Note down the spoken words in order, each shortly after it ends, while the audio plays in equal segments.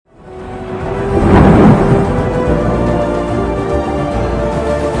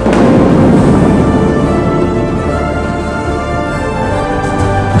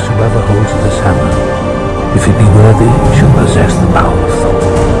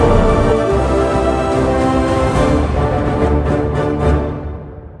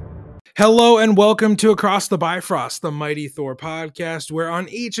Hello and welcome to Across the Bifrost, the Mighty Thor podcast, where on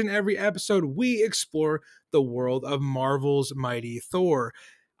each and every episode we explore the world of Marvel's Mighty Thor.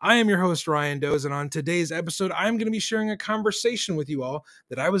 I am your host, Ryan Doze, and on today's episode, I'm going to be sharing a conversation with you all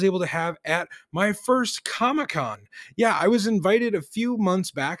that I was able to have at my first Comic-Con. Yeah, I was invited a few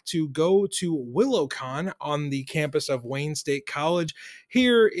months back to go to WillowCon on the campus of Wayne State College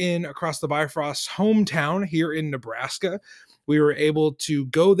here in Across the Bifrost's hometown here in Nebraska. We were able to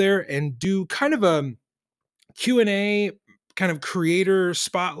go there and do kind of a Q&A, kind of creator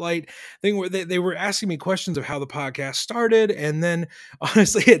spotlight thing where they were asking me questions of how the podcast started. And then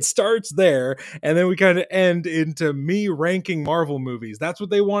honestly, it starts there. And then we kind of end into me ranking Marvel movies. That's what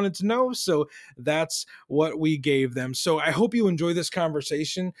they wanted to know. So that's what we gave them. So I hope you enjoy this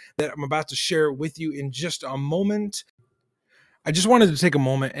conversation that I'm about to share with you in just a moment. I just wanted to take a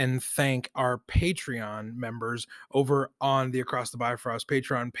moment and thank our Patreon members over on the Across the Bifrost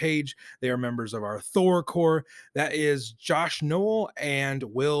Patreon page. They are members of our Thor Corps. That is Josh Noel and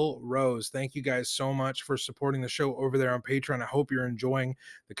Will Rose. Thank you guys so much for supporting the show over there on Patreon. I hope you're enjoying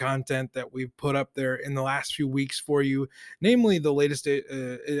the content that we've put up there in the last few weeks for you, namely the latest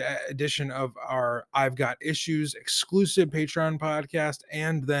edition of our I've Got Issues exclusive Patreon podcast.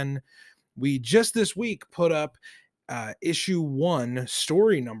 And then we just this week put up issue 1,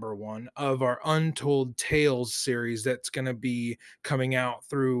 story number 1 of our Untold Tales series that's going to be coming out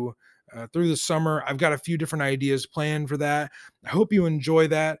through the summer. I've got a few different ideas planned for that. I hope you enjoy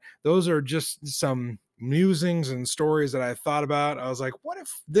that. Those are just some musings and stories that I thought about. I was like, what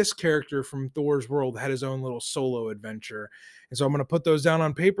if this character from Thor's world had his own little solo adventure? And so I'm going to put those down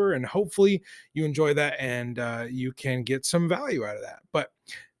on paper, and hopefully you enjoy that and you can get some value out of that. But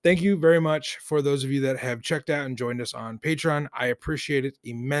thank you very much for those of you that have checked out and joined us on Patreon. I appreciate it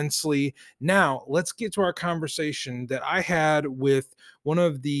immensely. Now, let's get to our conversation that I had with one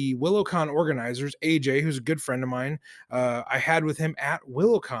of the WillowCon organizers, AJ, who's a good friend of mine. I had with him at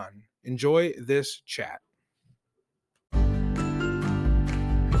WillowCon. Enjoy this chat.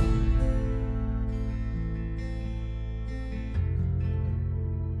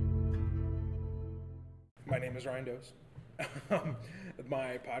 My name is Ryan Doze.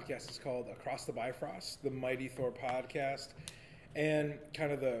 My podcast is called Across the Bifrost, the Mighty Thor podcast. And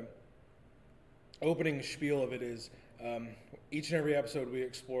kind of the opening spiel of it is each and every episode we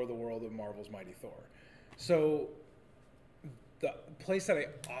explore the world of Marvel's Mighty Thor. So the place that I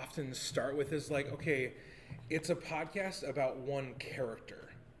often start with is like, okay, it's a podcast about one character.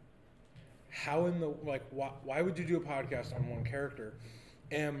 How in the, like, why would you do a podcast on one character?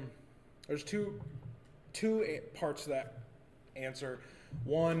 And there's two parts to that answer.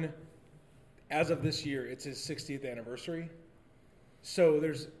 One, as of this year, it's his 60th anniversary. So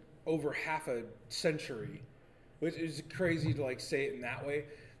there's over half a century, which is crazy to like say it in that way.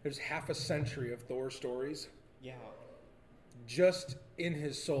 There's half a century of Thor stories. Yeah. Just in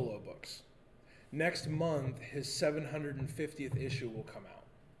his solo books. Next month, his 750th issue will come out.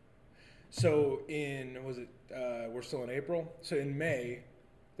 So we're still in April. So in May,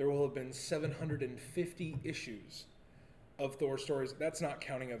 there will have been 750 issues of Thor stories. That's not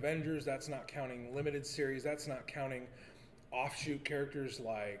counting Avengers. That's not counting limited series. That's not counting offshoot characters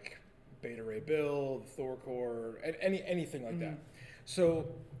like Beta Ray Bill, the Thor Corps, and anything like that. So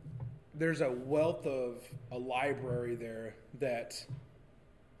there's a wealth of a library there that,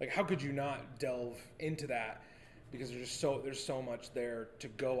 like, how could you not delve into that? Because there's so much there to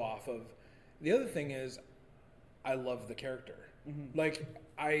go off of. The other thing is, I love the character. Mm-hmm. Like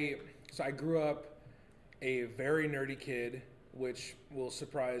I grew up a very nerdy kid, which will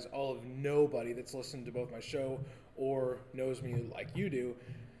surprise all of nobody that's listened to both my show or knows me like you do.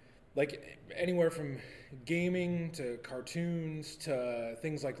 Like anywhere from gaming to cartoons to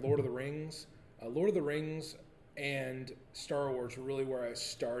things like Lord of the Rings. Lord of the Rings and Star Wars were really where I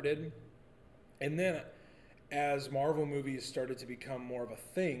started. And then as Marvel movies started to become more of a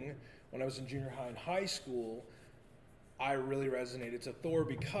thing, when I was in junior high and high school, I really resonated to Thor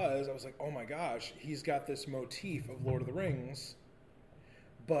because I was like, oh my gosh, he's got this motif of Lord of the Rings,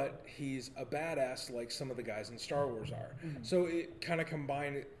 but he's a badass like some of the guys in Star Wars are. Mm-hmm. So it kind of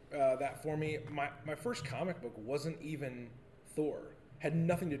combined that for me. My first comic book wasn't even Thor, had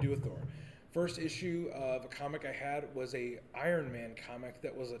nothing to do with Thor. First issue of a comic I had was a Iron Man comic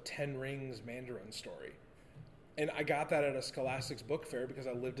that was a 10 Rings Mandarin story. And I got that at a Scholastic's book fair because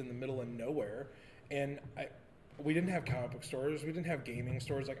I lived in the middle of nowhere. And we didn't have comic book stores. We didn't have gaming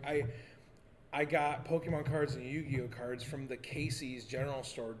stores. Like I got Pokemon cards and Yu-Gi-Oh cards from the Casey's General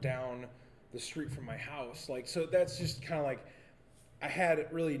Store down the street from my house. Like, so that's just kind of like, I had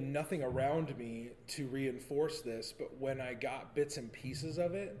really nothing around me to reinforce this, but when I got bits and pieces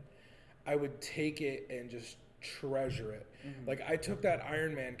of it, I would take it and just treasure it. Like, I took that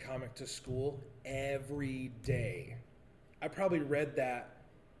Iron Man comic to school every day. I probably read that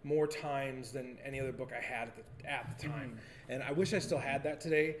more times than any other book I had at the time. And I wish I still had that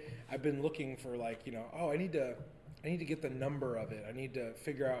today. I've been looking for, like, you know, I need to get the number of it. I need to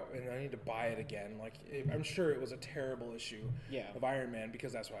figure out, and I need to buy it again. Like, I'm sure it was a terrible issue of Iron Man,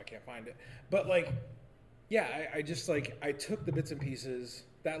 because that's why I can't find it. But, like, yeah, I just, like, I took the bits and pieces.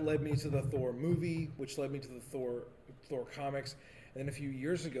 That led me to the Thor movie, which led me to the Thor comics. And then a few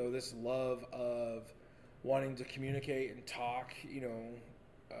years ago, this love of wanting to communicate and talk, you know,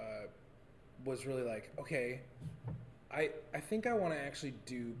 was really like, okay, I think I want to actually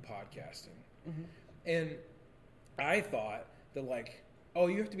do podcasting. And I thought that, like, oh,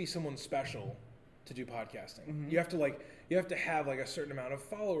 you have to be someone special to do podcasting. You have to have like a certain amount of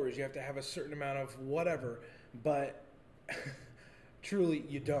followers. You have to have a certain amount of whatever. But truly,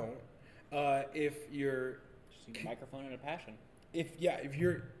 you don't. If you're just need a microphone and a passion. If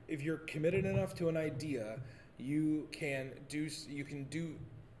you're committed enough to an idea, you can do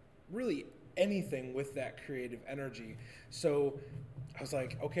really anything with that creative energy. So I was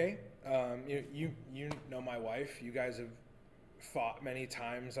like, okay, you know my wife. You guys have fought many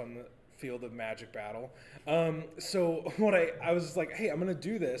times on the field of magic battle. So what I was like, hey, I'm gonna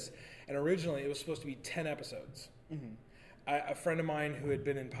do this. And originally it was supposed to be 10 episodes. A friend of mine who had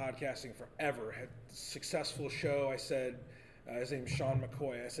been in podcasting forever, had a successful show. I said, his name's Sean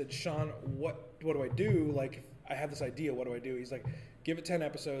McCoy. I said, Sean, what do I do? Like, I have this idea. What do I do? He's like, give it 10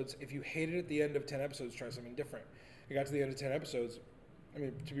 episodes. If you hate it at the end of 10 episodes, try something different. I got to the end of 10 episodes. I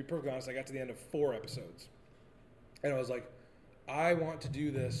mean, to be perfectly honest, I got to the end of 4 episodes. And I was like, I want to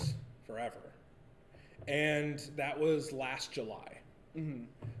do this forever. And that was last July.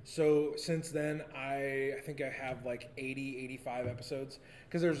 So since then, I think I have like 80, 85 episodes,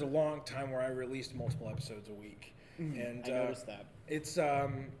 because there's a long time where I released multiple episodes a week. And I noticed that. It's,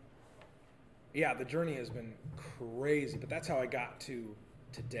 yeah, the journey has been crazy, but that's how I got to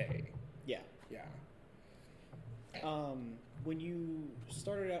today. Yeah. When you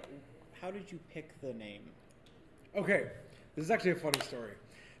started out, how did you pick the name? Okay, this is actually a funny story.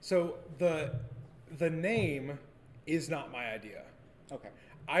 So the name is not my idea. Okay.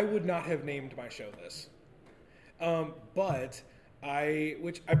 I would not have named my show this. But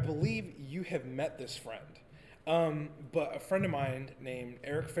which I believe you have met this friend. But a friend of mine named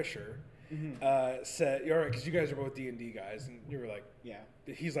Eric Fisher said, "You're right," because you guys are both D&D guys, and you were like, yeah,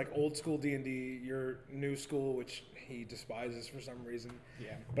 he's like old school D&D, you're new school, which he despises for some reason.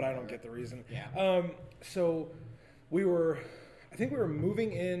 Yeah. But I don't get the reason. Yeah. So we were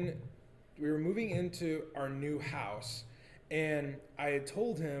moving into our new house. And I had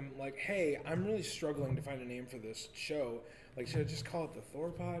told him, like, hey, I'm really struggling to find a name for this show. Like, should I just call it the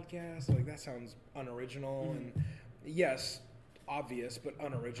Thor Podcast? Like, that sounds unoriginal. And yes, obvious, but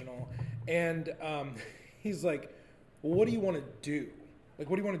unoriginal. And he's like, well, what do you want to do? Like,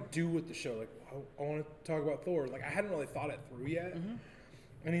 what do you want to do with the show? Like, I want to talk about Thor. Like, I hadn't really thought it through yet.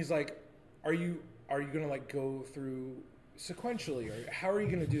 And he's like, are you going to, like, go through sequentially? Or how are you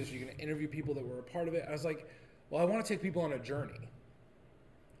going to do this? Are you going to interview people that were a part of it? I was like, well, I want to take people on a journey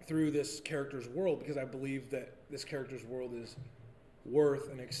through this character's world, because I believe that this character's world is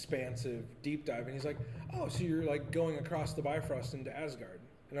worth an expansive deep dive. And he's like, oh, so you're like going across the Bifrost into Asgard.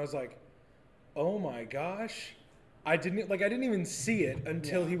 And I was like, oh my gosh. I didn't even see it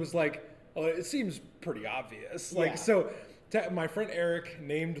until he was like, oh, it seems pretty obvious. Like, so my friend Eric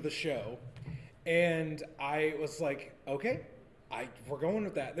named the show, and I was like, okay, we're going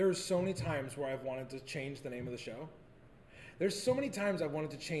with that. There's so many times where I've wanted to change the name of the show. There's so many times I've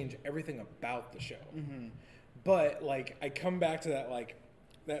wanted to change everything about the show. But, like, I come back to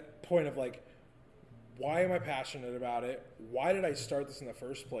that point of, like, why am I passionate about it? Why did I start this in the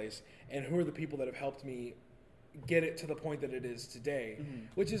first place? And who are the people that have helped me get it to the point that it is today?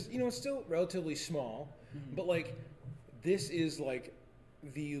 Which is, still relatively small. But, like, this is, like,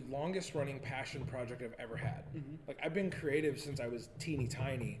 the longest running passion project I've ever had. Like, I've been creative since I was teeny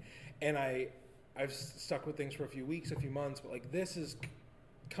tiny, and I've stuck with things for a few weeks, a few months, but like this is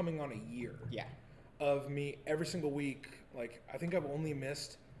coming on a year of me every single week. Like, I think I've only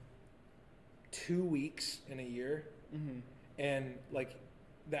missed 2 weeks in a year. And like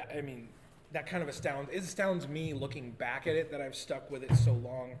that, I mean, that kind of astounds me looking back at it, that I've stuck with it so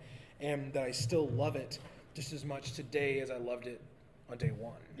long and that I still love it just as much today as I loved it on day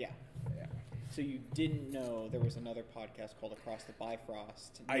one. Yeah. So you didn't know there was another podcast called Across the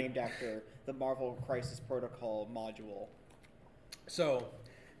Bifrost, named after the Marvel Crisis Protocol module. So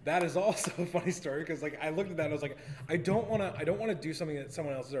that is also a funny story because like I looked at that and I was like, I don't want to do something that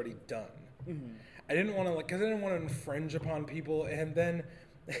someone else has already done. Mm-hmm. I didn't want to because I didn't want to infringe upon people, and then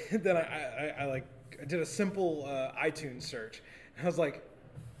then I did a simple iTunes search, and I was like,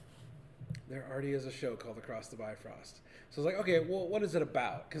 there already is a show called Across the Bifrost. So I was like, okay, well, what is it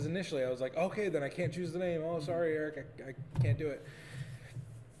about? Because initially I was like, okay, then I can't choose the name. Oh, sorry, Eric, I can't do it.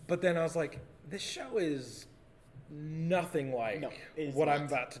 But then I was like, this show is nothing like what I'm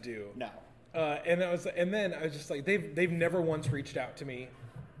about to do. No. And then I was just like, they've never once reached out to me,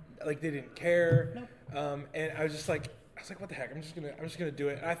 like they didn't care. Nope. And I was like, what the heck? I'm just gonna do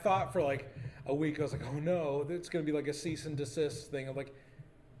it. And I thought for like a week, I was like, oh no, it's gonna be like a cease and desist thing. I'm like,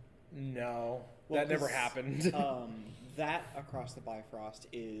 no, that never happened. That Across the Bifrost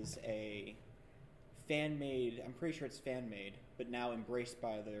is a fan-made, I'm pretty sure it's fan-made, but now embraced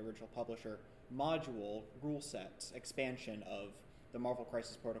by the original publisher, module rule set expansion of the Marvel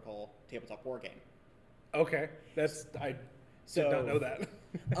Crisis Protocol tabletop war game. Okay, I did not know that.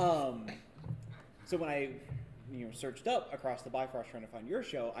 So when I searched up Across the Bifrost trying to find your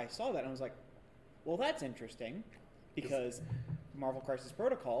show, I saw that and I was like, well, that's interesting because Marvel Crisis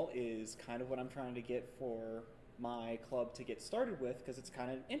Protocol is kind of what I'm trying to get for my club to get started with because it's kind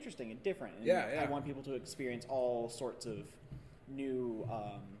of interesting and different. And I want people to experience all sorts of new,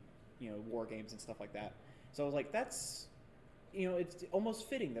 war games and stuff like that. So I was like, that's, it's almost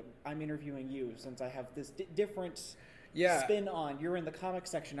fitting that I'm interviewing you since I have this different spin on. You're in the comic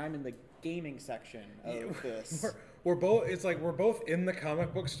section, I'm in the gaming section of this. We're both in the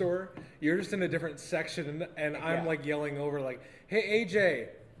comic book store. You're just in a different section, and I'm like yelling over, like, "Hey AJ,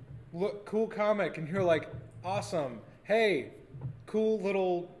 look, cool comic!" And you're like, "Awesome! Hey, cool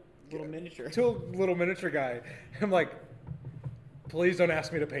little miniature, cool little miniature guy." I'm like, "Please don't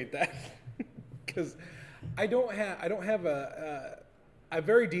ask me to paint that," because I don't have I'm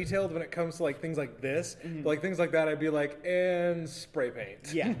very detailed when it comes to like things like this. Mm-hmm. But like things like that, I'd be like, and spray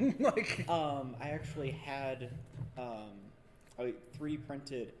paint. Yeah. Like, I actually had I 3D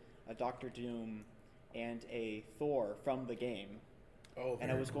printed a Doctor Doom and a Thor from the game. Oh,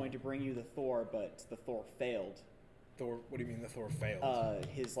 and I was going to bring you the Thor, but the Thor failed. Thor? What do you mean the Thor failed?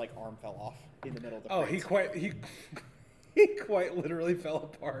 His arm fell off in the middle of the. Oh, print. he quite literally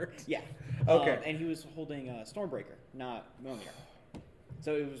fell apart. Yeah. Okay. And he was holding Stormbreaker, not Mjolnir.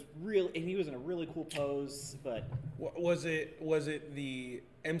 So it was and he was in a really cool pose, but was it the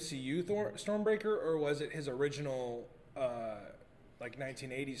MCU Stormbreaker or was it his original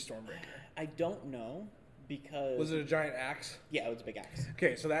 1980s Stormbreaker? I don't know because was it a giant axe? Yeah, it was a big axe.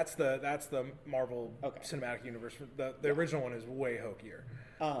 Okay, so that's the Marvel Cinematic Universe. The original one is way hokier.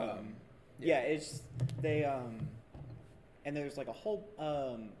 It's they and there's like a whole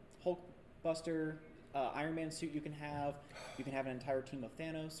Hulkbuster. Iron Man suit you can have. You can have an entire team of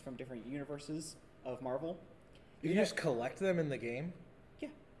Thanos from different universes of Marvel. You can just collect them in the game? Yeah,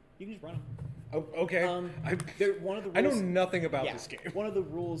 you can just run them. Oh, okay. One of the rules, I know nothing about this game. One of the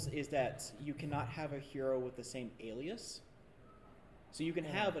rules is that you cannot have a hero with the same alias. So you can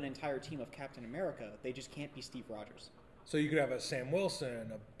have an entire team of Captain America. They just can't be Steve Rogers. So you could have a Sam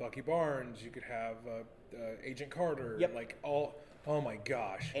Wilson, a Bucky Barnes. You could have Agent Carter. Yep. Oh my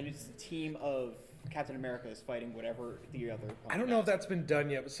gosh. And it's a team of Captain America is fighting whatever the other. I don't know if that's been done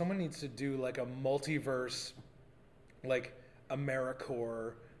yet, but someone needs to do like a multiverse, like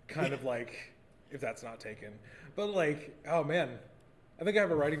AmeriCorps kind of like, if that's not taken. But like, oh man, I think I have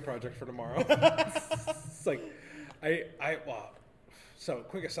a writing project for tomorrow. It's like, so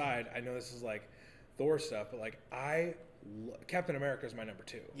quick aside, I know this is like Thor stuff, but like Captain America is my number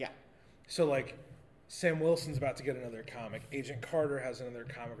 2. Yeah. So like, Sam Wilson's about to get another comic. Agent Carter has another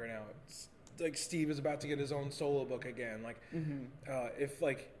comic right now. It's like Steve is about to get his own solo book again. Like,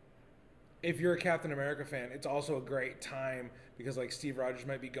 if you're a Captain America fan, it's also a great time because like Steve Rogers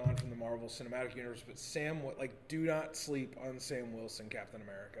might be gone from the Marvel Cinematic Universe, but do not sleep on Sam Wilson, Captain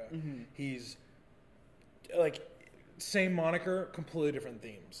America. Mm-hmm. He's like same moniker, completely different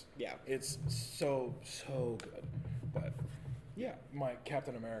themes. Yeah, it's so good. But yeah, my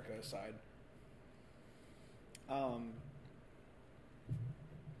Captain America aside.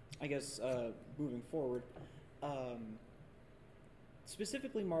 I guess moving forward,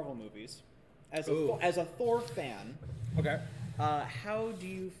 specifically Marvel movies, as a Thor fan, okay, how do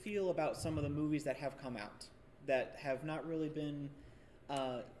you feel about some of the movies that have come out that have not really been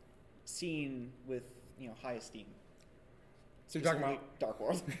seen with high esteem? So you're talking about Dark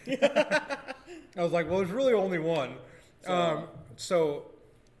World. I was like, well, there's really only one. So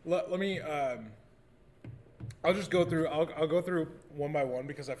Let me. I'll just go through. I'll go through one by one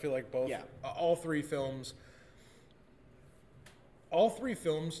because I feel like all 3 films all three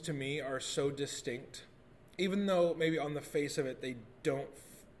films to me are so distinct, even though maybe on the face of it they don't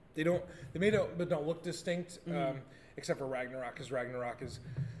look distinct, except for Ragnarok, because Ragnarok is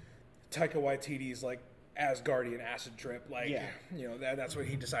Taika Waititi's like Asgardian acid trip, like you know that's what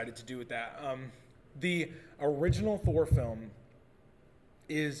he decided to do with that. The original Thor film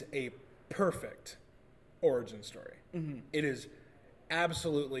is a perfect origin story. It is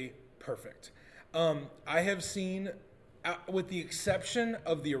absolutely perfect. I have seen, with the exception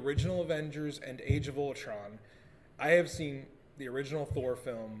of the original Avengers and Age of Ultron, I have seen the original Thor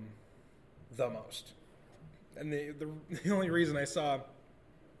film the most. And the only reason I saw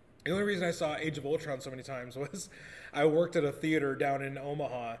Age of Ultron so many times was I worked at a theater down in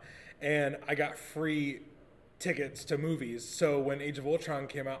Omaha, and I got free tickets to movies. So when Age of Ultron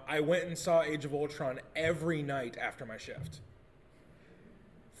came out, I went and saw Age of Ultron every night after my shift.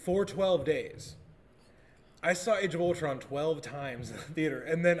 For 12 days. I saw Age of Ultron 12 times in the theater,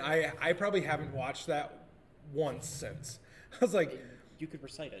 and then I probably haven't watched that once since. I was like, you could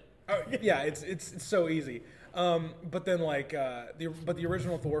recite it. Yeah, it's so easy. But then the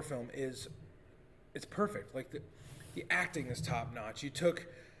original Thor film it's perfect. Like the acting is top notch. You took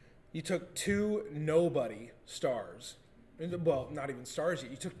two nobody stars. Well, not even stars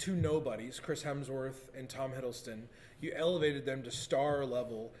yet. You took two nobodies, Chris Hemsworth and Tom Hiddleston. You elevated them to star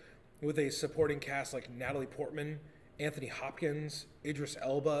level with a supporting cast like Natalie Portman, Anthony Hopkins, Idris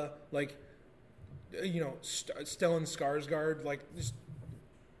Elba, like, you know, Stellan Skarsgård, like just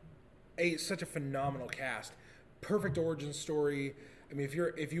such a phenomenal cast. Perfect origin story. I mean,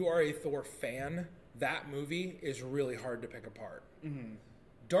 if you are a Thor fan, that movie is really hard to pick apart.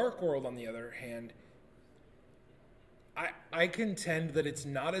 Dark World, on the other hand, I contend that it's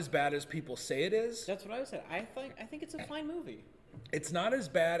not as bad as people say it is. That's what I said. I think it's a fine movie. It's not as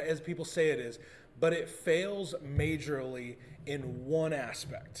bad as people say it is, but it fails majorly in one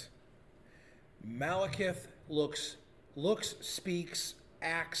aspect. Malekith looks, speaks,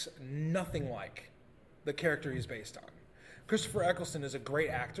 acts nothing like the character he's based on. Christopher Eccleston is a great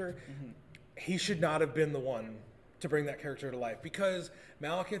actor. He should not have been the one to bring that character to life, because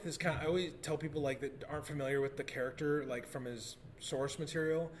Malekith is I always tell people like that aren't familiar with the character, like from his source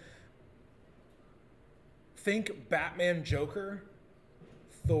material, think Batman Joker,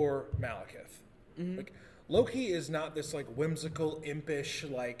 Thor Malekith. Like Loki is not this like whimsical, impish,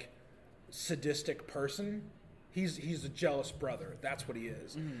 like sadistic person. He's a jealous brother. That's what he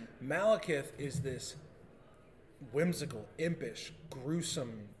is. Malekith is this whimsical, impish,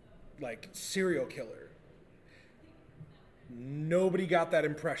 gruesome, like serial killer. Nobody got that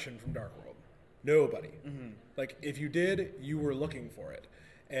impression from Dark World. Nobody. Like, if you did, you were looking for it,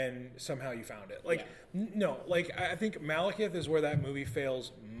 and somehow you found it. Like, no, like, I think Malekith is where that movie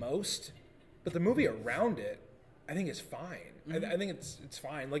fails most, but the movie around it, I think is fine. I think it's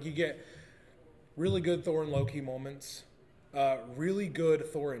fine. Like, you get really good Thor and Loki moments, really good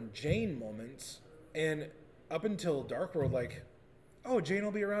Thor and Jane moments, and up until Dark World, like, oh, Jane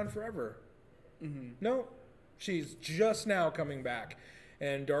will be around forever. No, she's just now coming back,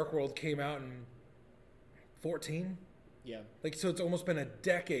 and Dark World came out in 14. Yeah. Like, so it's almost been a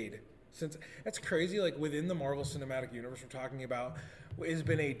decade since. That's crazy. Like, within the Marvel Cinematic Universe we're talking about, it's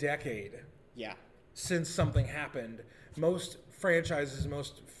been a decade. Yeah. Since something happened. Most franchises,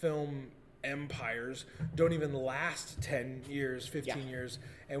 most film empires don't even last 10 years, 15 years,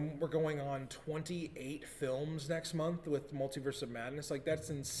 and we're going on 28 films next month with Multiverse of Madness. Like, that's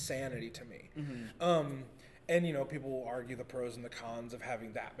insanity to me. And, you know, people will argue the pros and the cons of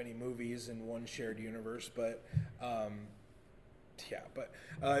having that many movies in one shared universe, but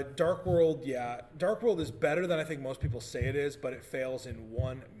Dark World is better than I think most people say it is, but it fails in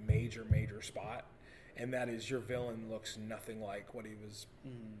one major spot, and that is your villain looks nothing like what he was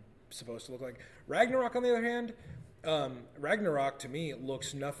supposed to look like. Ragnarok, on the other hand, Ragnarok to me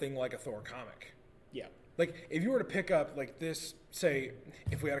looks nothing like a Thor comic. Yeah. Like, if you were to pick up like this, say,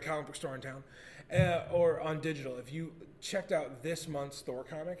 if we had a comic book store in town, or on digital, if you checked out this month's Thor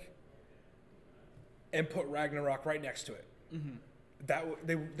comic and put Ragnarok right next to it,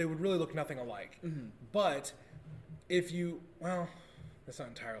 they would really look nothing alike. But if you, well, that's not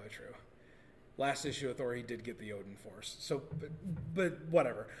entirely true. Last issue of Thor, he did get the Odin Force. So, but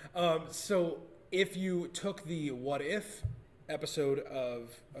whatever. So if you took the What If episode of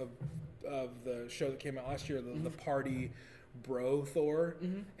the show that came out last year, the party bro Thor,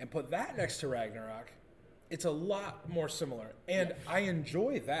 and put that next to Ragnarok, it's a lot more similar, and I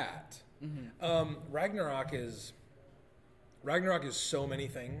enjoy that. Ragnarok is so many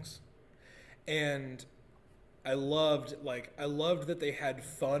things, and I loved that they had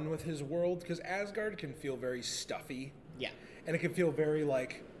fun with his world, because Asgard can feel very stuffy. Yeah. and it can feel very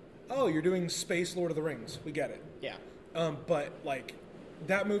like, oh, you're doing space Lord of the Rings. We get it. Yeah. But like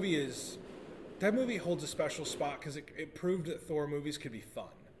that movie holds a special spot because it proved that Thor movies could be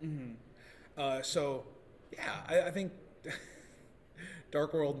fun. So yeah, I think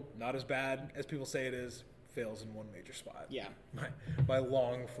Dark World, not as bad as people say it is, fails in one major spot. Yeah. My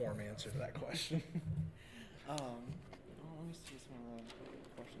long form answer to that question. Let me see some of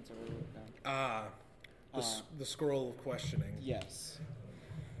the questions that were written down. The scroll of questioning. Yes.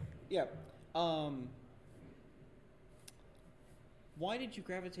 Yeah. Why did you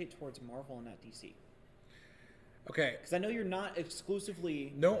gravitate towards Marvel and not DC? Okay. Because I know you're not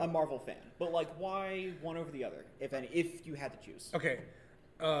exclusively No. a Marvel fan, but like, why one over the other, if any, if you had to choose? Okay.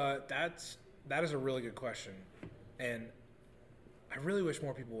 That is a really good question, and I really wish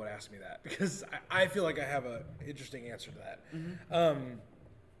more people would ask me that because I feel like I have an interesting answer to that.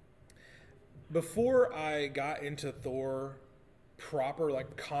 Before I got into Thor proper,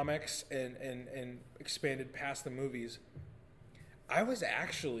 like comics and expanded past the movies, I was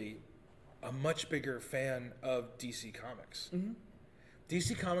actually a much bigger fan of DC Comics.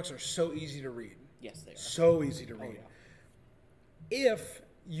 DC Comics are so easy to read. Yes, they are. So easy to read. Oh, yeah. If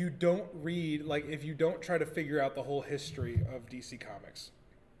you don't read, like, if you don't try to figure out the whole history of DC Comics.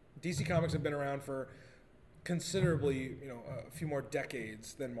 DC Comics have been around for considerably, a few more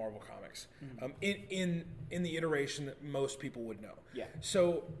decades than Marvel Comics, in the iteration that most people would know. Yeah.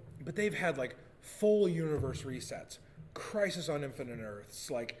 So, but they've had like full universe resets, Crisis on Infinite Earths,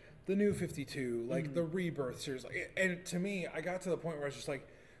 like the New 52, like the Rebirth series, and to me, I got to the point where I was just like,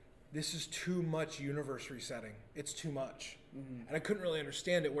 this is too much universe resetting. It's too much. And I couldn't really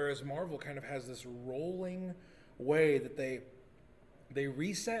understand it, whereas Marvel kind of has this rolling way that they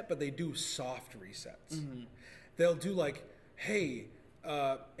reset, but they do soft resets. They'll do like, hey,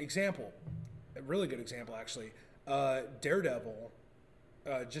 example, a really good example actually, Daredevil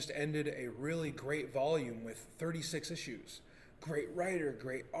just ended a really great volume with 36 issues. Great writer,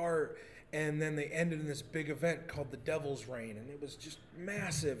 great art, and then they ended in this big event called the Devil's Reign, and it was just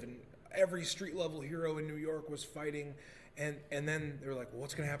massive, and every street level hero in New York was fighting, and then they were like, well,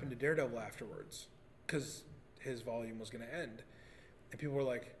 what's going to happen to Daredevil afterwards? Because his volume was going to end. And people were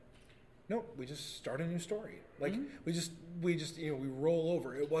like, no, we just start a new story. Like, we just we roll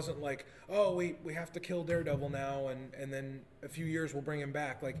over. It wasn't like, oh, we have to kill Daredevil now, and then a few years we'll bring him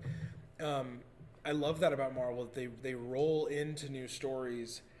back. Like, I love that about Marvel, that they roll into new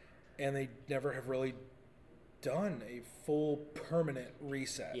stories, and they never have really done a full permanent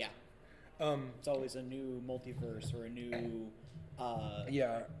reset. Yeah. It's always a new multiverse or a new,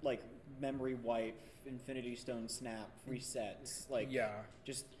 like memory wipe, Infinity Stone snap, resets. Like,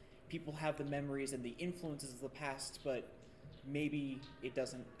 just people have the memories and the influences of the past, but maybe it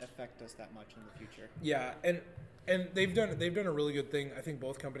doesn't affect us that much in the future. Yeah, and they've done a really good thing. I think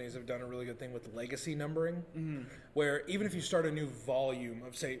both companies have done a really good thing with legacy numbering, where even if you start a new volume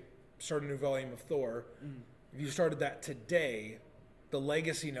of Thor, if you started that today, the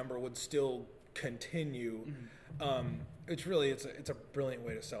legacy number would still continue. It's a brilliant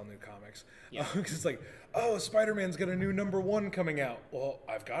way to sell new comics. Because it's like, oh, Spider-Man's got a new #1 coming out. Well,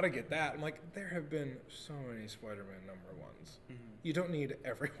 I've got to get that. I'm like, there have been so many Spider-Man #1s. You don't need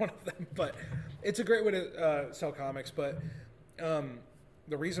every one of them, but it's a great way to sell comics. But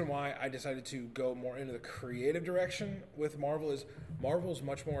the reason why I decided to go more into the creative direction with Marvel is Marvel's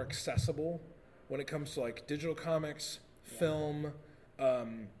much more accessible when it comes to like digital comics, film.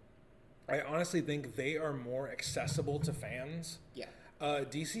 I honestly think they are more accessible to fans. Yeah.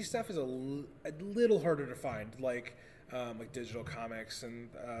 DC stuff is a little harder to find, like digital comics, and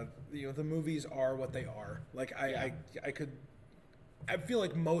the movies are what they are. Like I feel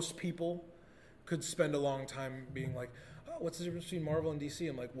like most people could spend a long time being like, oh, what's the difference between Marvel and DC?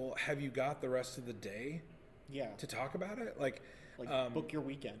 I'm like, well, have you got the rest of the day? To talk about it, like book your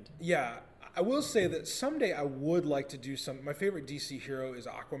weekend. Yeah, I will say that someday I would like to do some. My favorite DC hero is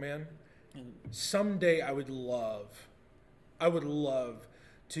Aquaman. Someday I would love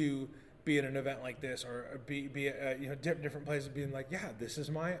to be at an event like this, or be at different places, being like, yeah, this is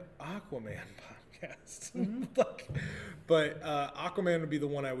my Aquaman podcast. But Aquaman would be the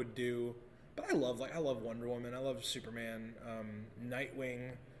one I would do. But I love Wonder Woman. I love Superman,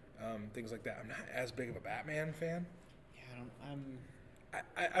 Nightwing, things like that. I'm not as big of a Batman fan. Yeah,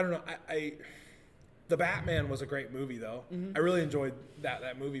 I don't know. The Batman was a great movie though. I really enjoyed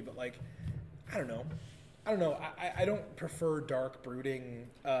that movie, but like, I don't know. I don't prefer dark brooding.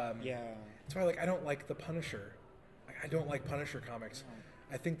 That's why I don't like the Punisher. I don't like Punisher comics.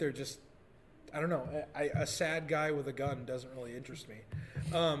 I think they're just, I don't know. A sad guy with a gun doesn't really interest me.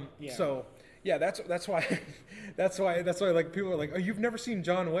 So Yeah, that's why that's why like people are like, oh, you've never seen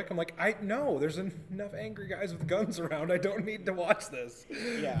John Wick? I'm like, I know. There's enough angry guys with guns around. I don't need to watch this.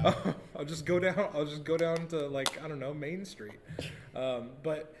 Yeah. I'll just go down. I'll just go down to like I don't know Main Street.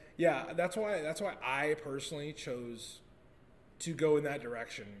 But yeah, that's why I personally chose to go in that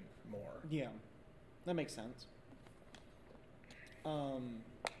direction more. Yeah, that makes sense. How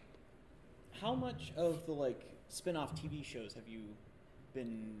much of the like spin-off TV shows have you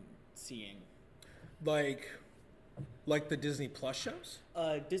been seeing? Like the Disney Plus shows?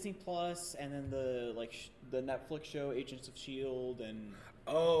 Disney Plus, and then the the Netflix show Agents of Shield, and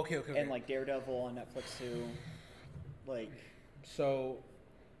Oh, okay. and like Daredevil on Netflix too. Like, So,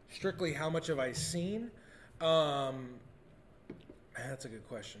 strictly, how much have I seen? That's a good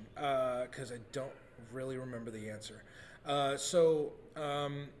question because I don't really remember the answer. I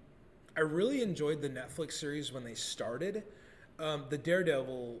really enjoyed the Netflix series when they started. The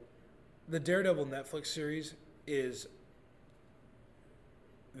Daredevil Netflix series is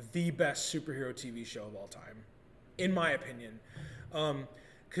the best superhero TV show of all time, in my opinion.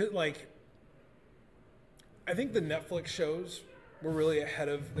 'Cause, like, I think the Netflix shows were really ahead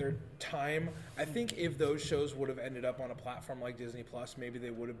of their time. I think if those shows would have ended up on a platform like Disney Plus, maybe they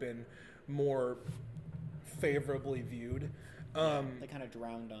would have been more favorably viewed. they kind of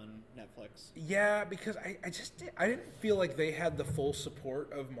drowned on Netflix. Yeah, because I didn't feel like they had the full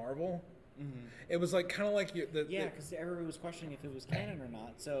support of Marvel. Mm-hmm. It was like kind of like Yeah, because everybody was questioning if it was canon or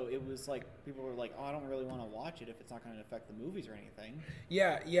not. So it was like people were like, "Oh, I don't really want to watch it if it's not going to affect the movies or anything."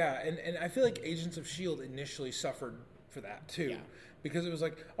 yeah, and I feel like Agents of Shield initially suffered for that too, Yeah. because it was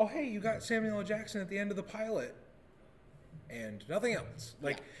like, oh hey, you got Samuel L. Jackson at the end of the pilot, and nothing else.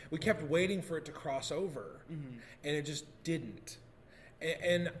 Like we kept waiting for it to cross over, and it just didn't.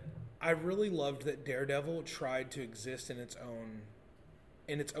 And I really loved that Daredevil tried to exist in its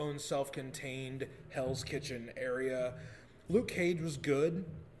own self-contained Hell's Kitchen area. Luke Cage was good.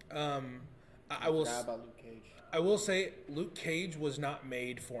 I will Forgot about Luke Cage. I will say Luke Cage was not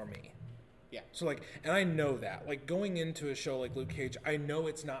made for me. Yeah. So like, and I know that. Like going into a show like Luke Cage, I know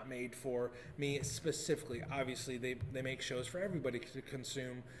it's not made for me specifically. Obviously, they make shows for everybody to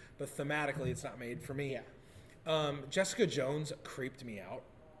consume, but thematically, it's not made for me. Yeah. Jessica Jones creeped me out.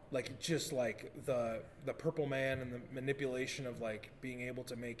 Like just like the Purple Man and the manipulation of like being able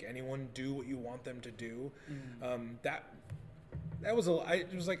to make anyone do what you want them to do. That was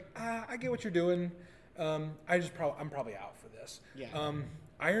it was like I get what you're doing. I'm probably out for this. Yeah.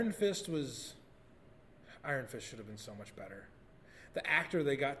 Iron Fist should have been so much better. The actor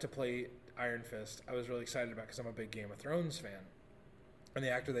they got to play Iron Fist, I was really excited about because I'm a big Game of Thrones fan. And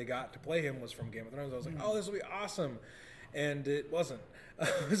the actor they got to play him was from Game of Thrones. I was like, oh, this will be awesome. And it wasn't.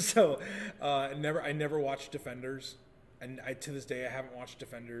 So I never watched Defenders. And to this day, I haven't watched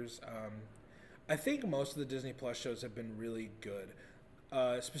Defenders. I think most of the Disney Plus shows have been really good.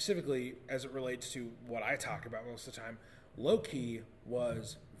 Specifically, as it relates to what I talk about most of the time, Loki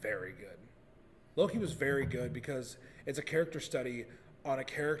was very good. Loki was very good because it's a character study on a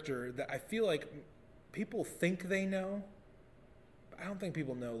character that I feel like people think they know. But I don't think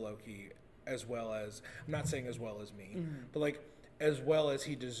people know Loki as well as, I'm not saying as well as me, but like as well as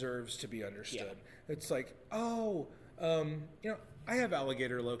he deserves to be understood. Yeah. It's like, oh, I have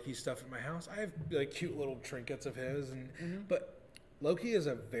alligator Loki stuff at my house. I have like cute little trinkets of his, but Loki is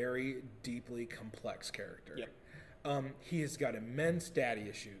a very deeply complex character. Yep. He has got immense daddy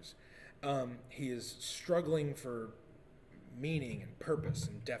issues. He is struggling for meaning and purpose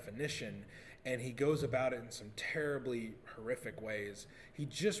and definition, and he goes about it in some terribly horrific ways. He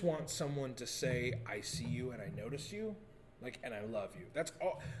just wants someone to say, I see you and I notice you, like, and I love you. That's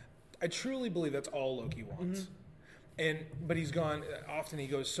all. I truly believe that's all Loki wants. But he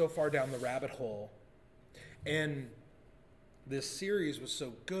goes so far down the rabbit hole. And this series was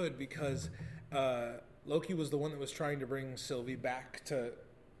so good because Loki was the one that was trying to bring Sylvie back to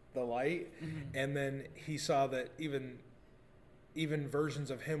the light, and then he saw that even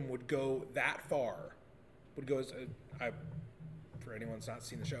versions of him would go that far, for anyone that's not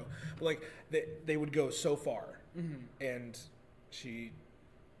seen the show, but like they would go so far, and she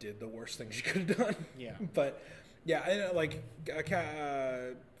did the worst thing she could have done. Yeah. But yeah, and like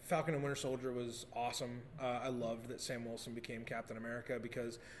Falcon and Winter Soldier was awesome. I loved that Sam Wilson became Captain America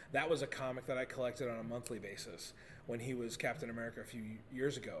because that was a comic that I collected on a monthly basis when he was Captain America a few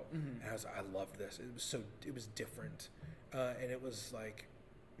years ago. And I loved this. It was different. And it was like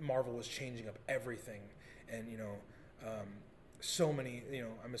Marvel was changing up everything. And, so many,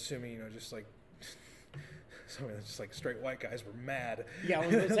 I'm assuming, just like So it's just like straight white guys were mad. Yeah, I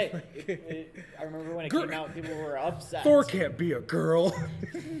was going to say, I remember when it came out, people were upset. Thor can't be a girl.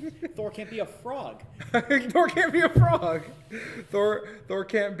 Thor can't be a frog. Thor can't be a frog. Thor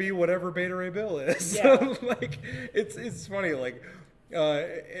can't be whatever Beta Ray Bill is. Yeah. Like it's funny. Like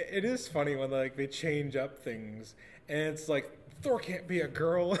it is funny when like they change up things, and it's like Thor can't be a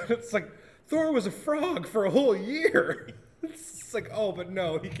girl. It's like Thor was a frog for a whole year. It's like, oh, but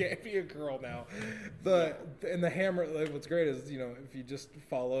no, he can't be a girl now. And the Hammer, like, what's great is, you know, if you just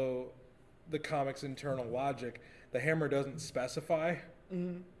follow the comic's internal logic, the Hammer doesn't specify.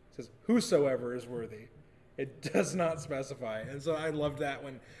 Mm-hmm. It says, whosoever is worthy. It does not specify. And so I loved that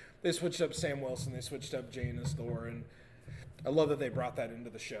when they switched up Sam Wilson, they switched up Jane as Thor, and I love that they brought that into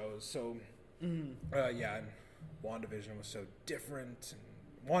the shows. So, yeah, and WandaVision was so different,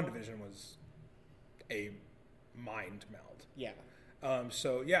 and WandaVision was a mind meld. Yeah.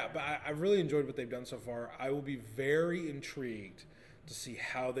 So yeah, but I really enjoyed what they've done so far. I will be very intrigued to see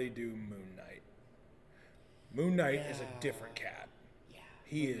how they do Moon Knight. Moon Knight is a different cat. Yeah.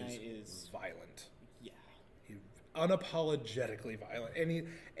 He Moon Knight is violent. Yeah. He's unapologetically violent,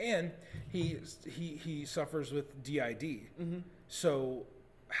 and he suffers with DID. Mm-hmm. So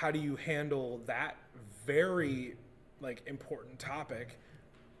how do you handle that very like important topic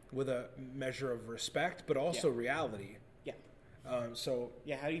with a measure of respect, but also reality? Yeah. So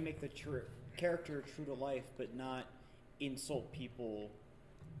yeah, how do you make the character true to life, but not insult people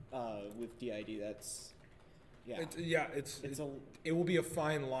with DID? That's it will be a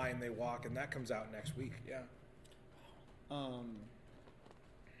fine line they walk, and that comes out next week. Yeah.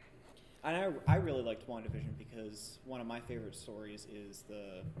 And I really liked WandaVision because one of my favorite stories is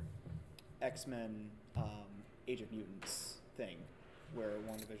the X-Men Age of Mutants thing, where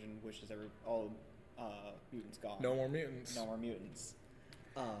WandaVision wishes all mutants gone. No more mutants. No more mutants.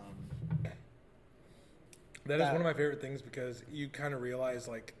 That is one of my favorite things because you kind of realize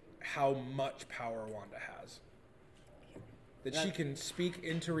like how much power Wanda has. That she can speak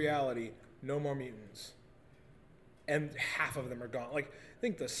into reality, no more mutants. And half of them are gone. Like, I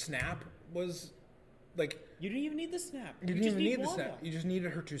think the snap was like... You didn't even need the snap. You didn't even need the snap. You just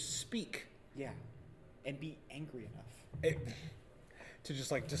needed her to speak. Yeah. And be angry enough. To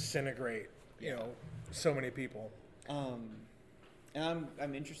just like disintegrate, you know, so many people. And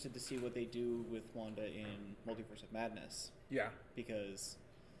I'm interested to see what they do with Wanda in Multiverse of Madness. Yeah. Because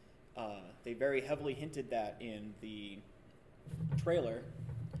they very heavily hinted that in the trailer,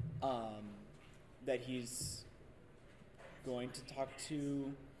 that he's going to talk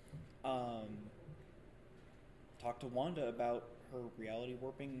to Wanda about her reality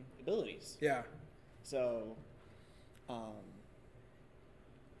warping abilities. Yeah. So,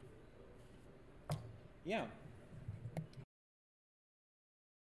 yeah.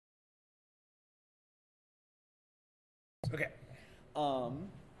 Okay.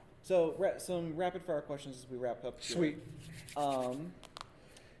 So some rapid fire questions as we wrap up here. Sweet.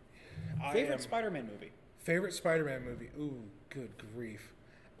 Favorite Spider-Man movie? Favorite Spider-Man movie? Ooh, good grief.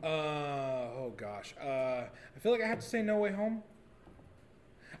 Oh gosh. I feel like I have to say No Way Home.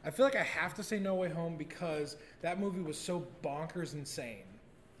 I feel like I have to say No Way Home because that movie was so bonkers insane.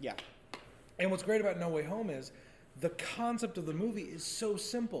 Yeah. And what's great about No Way Home is the concept of the movie is so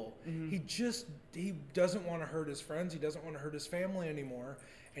simple. Mm-hmm. He doesn't want to hurt his friends. He doesn't want to hurt his family anymore.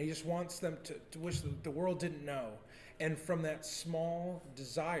 And he just wants them to wish the world didn't know. And from that small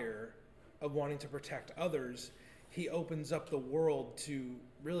desire of wanting to protect others, he opens up the world to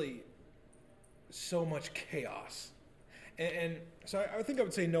really so much chaos. And so I think I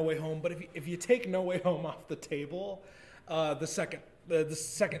would say No Way Home. But if you take No Way Home off the table, the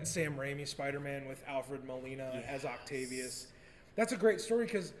second Sam Raimi Spider-Man with Alfred Molina as Octavius, that's a great story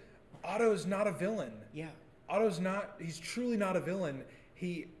because Otto's not a villain. Yeah. He's truly not a villain.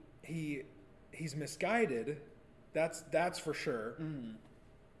 He's misguided. That's for sure. Mm.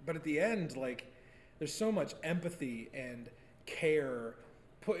 But at the end, like, there's so much empathy and care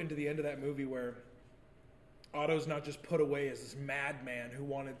put into the end of that movie where Otto's not just put away as this madman who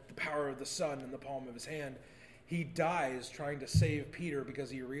wanted the power of the sun in the palm of his hand. He dies trying to save Peter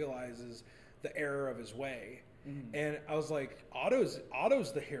because he realizes the error of his way. Mm-hmm. And I was like, Otto's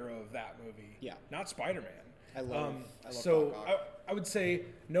the hero of that movie. Yeah. Not Spider-Man. I love so I would say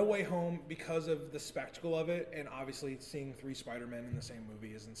No Way Home because of the spectacle of it, and obviously seeing 3 Spider-Men in the same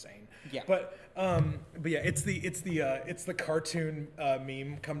movie is insane. Yeah. But yeah, it's the cartoon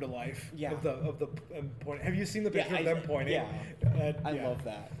meme come to life. Yeah. Of the point. Have you seen the picture of them pointing? Yeah. I love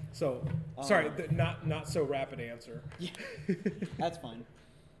that. So sorry, not so rapid answer. Yeah. That's fine.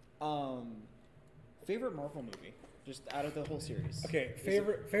 Favorite Marvel movie? Just out of the whole series. Okay,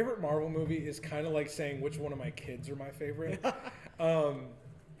 favorite Marvel movie is kind of like saying which one of my kids are my favorite. And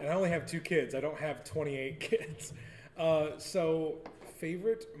I only have 2 kids. I don't have 28 kids. So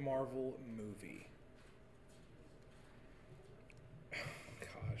favorite Marvel movie.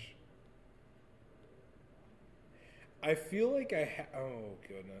 Gosh. I feel like oh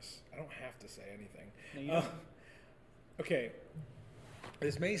goodness. I don't have to say anything. No, you don't. Okay.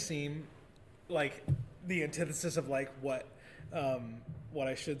 This may seem like the antithesis of like what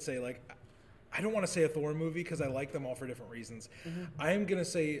I should say. Like, I don't want to say a Thor movie because I like them all for different reasons. I am gonna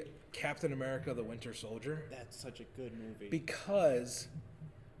say Captain America: The Winter Soldier. That's such a good movie. Because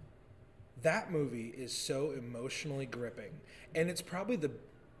that movie is so emotionally gripping, and it's probably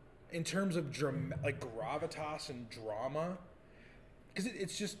in terms of like gravitas and drama, because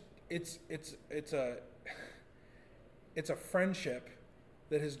it's a friendship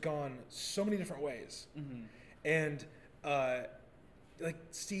that has gone so many different ways, and like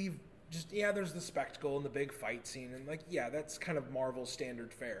Steve, there's the spectacle and the big fight scene, and like that's kind of Marvel's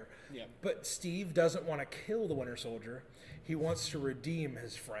standard fare. Yeah. But Steve doesn't want to kill the Winter Soldier; he wants to redeem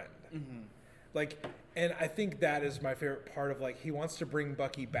his friend. Like, and I think that is my favorite part of, like, he wants to bring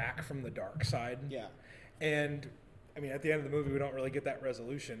Bucky back from the dark side. Yeah. And I mean, at the end of the movie, we don't really get that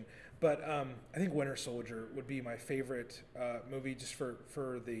resolution. But I think Winter Soldier would be my favorite movie, just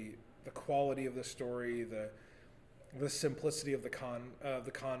for the quality of the story, the simplicity of the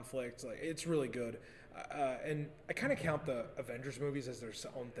conflict. Like, it's really good. And I kind of count the Avengers movies as their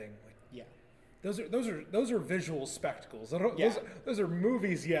own thing. Like, Yeah. those are visual spectacles. Yeah. Those are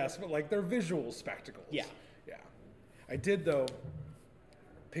movies, yes, but like they're visual spectacles. Yeah. Yeah. I did, though,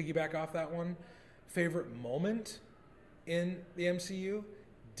 piggyback off that one. Favorite moment in the MCU?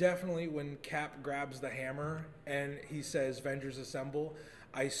 Definitely when Cap grabs the hammer and he says, "Avengers Assemble."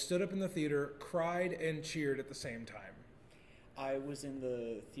 I stood up in the theater, cried, and cheered at the same time. I was in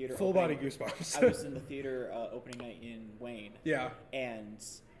the theater. Full body goosebumps. I was in the theater opening night in Wayne. Yeah. And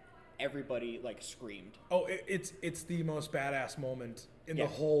everybody like screamed. Oh, it's the most badass moment in the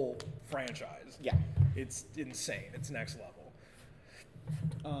whole franchise. Yeah. It's insane. It's next level.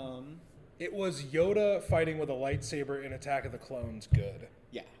 It was Yoda fighting with a lightsaber in Attack of the Clones good.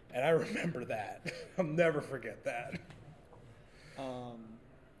 Yeah. And I remember that. I'll never forget that.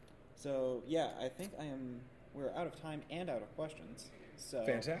 So yeah, I think we're out of time and out of questions. So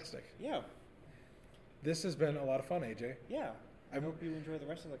Fantastic. Yeah. This has been a lot of fun, AJ. Yeah. I hope you enjoy the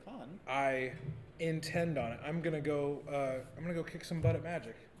rest of the con. I intend on it. I'm gonna go kick some butt at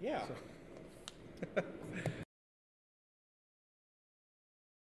Magic. Yeah. So.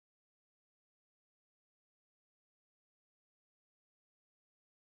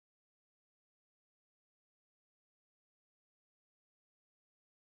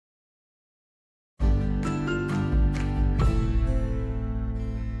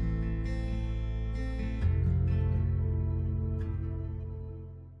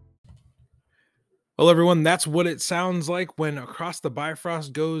 Well, everyone, that's what it sounds like when Across the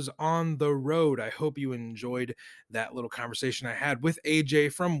Bifrost goes on the road. I hope you enjoyed that little conversation I had with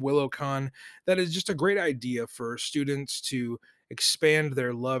AJ from WillowCon. That is just a great idea for students to expand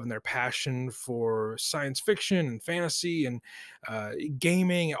their love and their passion for science fiction and fantasy and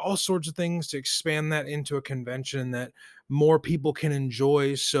gaming, all sorts of things, to expand that into a convention that more people can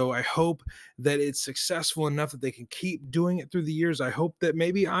enjoy. So I hope that it's successful enough that they can keep doing it through the years. I hope that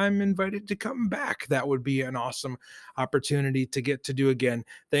maybe I'm invited to come back. That would be an awesome opportunity to get to do again.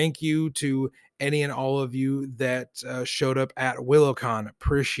 Thank you to any and all of you that showed up at WillowCon.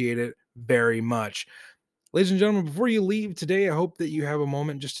 Appreciate it very much. Ladies and gentlemen, before you leave today, I hope that you have a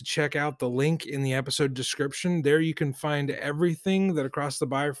moment just to check out the link in the episode description. There you can find everything that Across the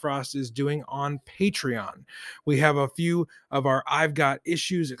Bifrost is doing on Patreon. We have a few of our I've Got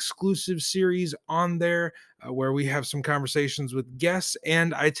Issues exclusive series on there where we have some conversations with guests,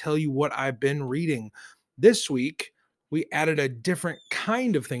 and I tell you what I've been reading. This week, we added a different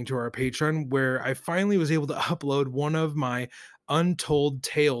kind of thing to our Patreon where I finally was able to upload one of my Untold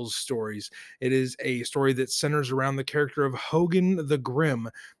Tales stories. It is a story that centers around the character of Hogan the Grim.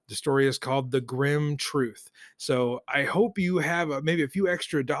 The story is called The Grim Truth. So I hope you have maybe a few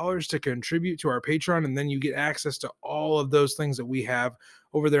extra dollars to contribute to our Patreon, and then you get access to all of those things that we have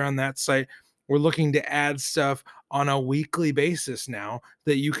over there on that site. We're looking to add stuff on a weekly basis now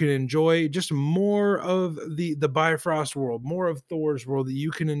that you can enjoy, just more of the Bifrost world, more of Thor's world that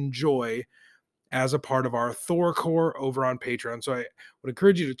you can enjoy as a part of our Thor Core over on Patreon. So I would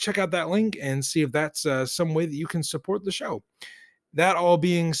encourage you to check out that link and see if that's some way that you can support the show. That all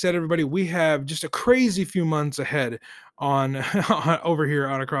being said, everybody, we have just a crazy few months ahead on over here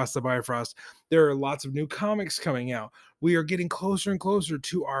on Across the Bifrost. There are lots of new comics coming out. We are getting closer and closer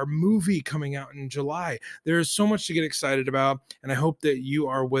to our movie coming out in July. There is so much to get excited about, and I hope that you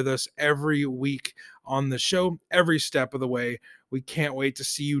are with us every week on the show, every step of the way. We can't wait to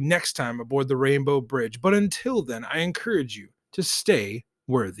see you next time aboard the Rainbow Bridge. But until then, I encourage you to stay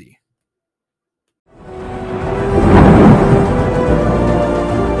worthy.